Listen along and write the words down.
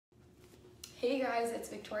Hey guys, it's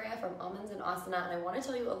Victoria from Almonds and Asana, and I want to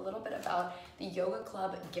tell you a little bit about the Yoga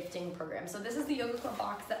Club gifting program. So this is the Yoga Club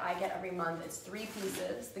box that I get every month. It's 3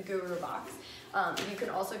 pieces, the Guru box. You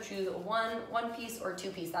can also choose one piece or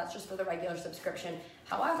 2 piece. That's just for the regular subscription.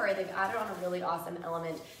 However, they've added on a really awesome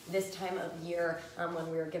element this time of year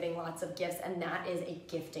when we were giving lots of gifts, and that is a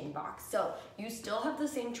gifting box. So you still have the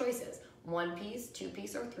same choices. 1 piece, 2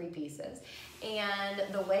 piece, or 3 pieces.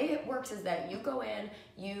 And the way it works is that you go in,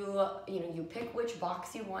 you pick which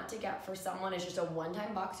box you want to get for someone. It's just a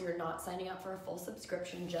one-time box. You're not signing up for a full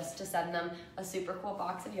subscription just to send them a super cool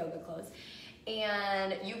box of yoga clothes.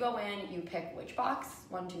 And you go in, you pick which box,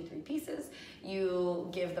 1, 2, 3 pieces, you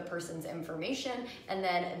give the person's information, and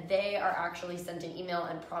then they are actually sent an email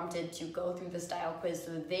and prompted to go through the style quiz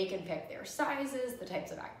so they can pick their sizes, the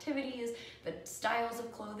types of activities, the styles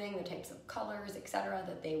of clothing, the types of colors, etc.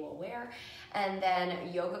 that they will wear. And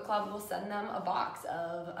then Yoga Club will send them a box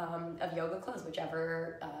of yoga clothes,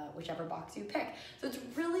 whichever box you pick. So it's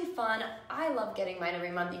really fun. I love getting mine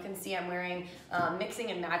every month. You can see I'm wearing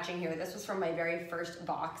mixing and matching here. This was from my very first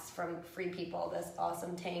box from Free People, this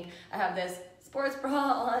awesome tank. I have this sports bra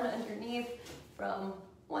on underneath from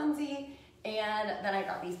Onesie, and then I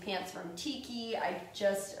got these pants from Tiki. I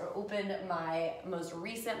just opened my most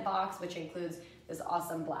recent box, which includes this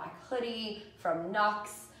awesome black hoodie from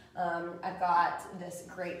Nux. I've got this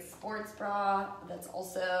great sports bra that's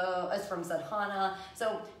also, it's from Sadhana.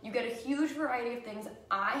 So you get a huge variety of things.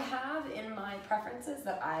 I have in my preferences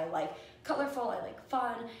that I like colorful, I like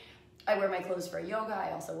fun. I wear my clothes for yoga.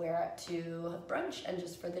 I also wear it to brunch and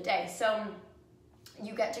just for the day. So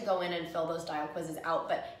you get to go in and fill those style quizzes out,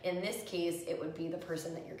 but in this case, it would be the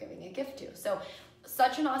person that you're giving a gift to. So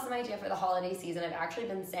such an awesome idea for the holiday season. I've actually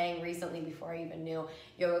been saying recently, before I even knew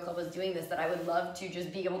Yoga Club was doing this, that I would love to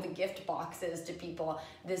just be able to gift boxes to people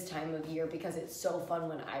this time of year because it's so fun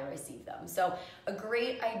when I receive them. So a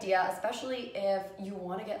great idea, especially if you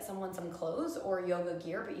want to get someone some clothes or yoga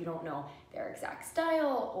gear, but you don't know their exact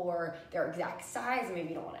style or their exact size, and maybe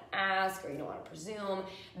you don't want to ask or you don't want to presume.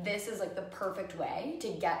 This is like the perfect way to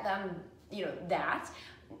get them, that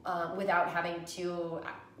without having to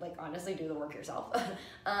honestly do the work yourself.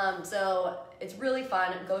 So it's really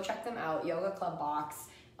fun. Go check them out, Yoga Club Box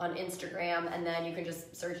on Instagram, and then you can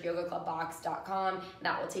just search yogaclubbox.com.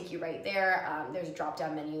 That will take you right there. There's a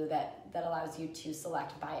drop-down menu that allows you to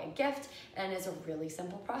select buy a gift, and it's a really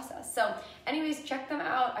simple process. So anyways, check them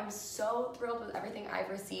out. I'm so thrilled with everything I've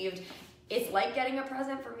received. It's like getting a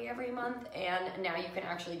present for me every month, and now you can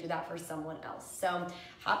actually do that for someone else. So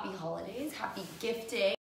happy holidays, happy gifting.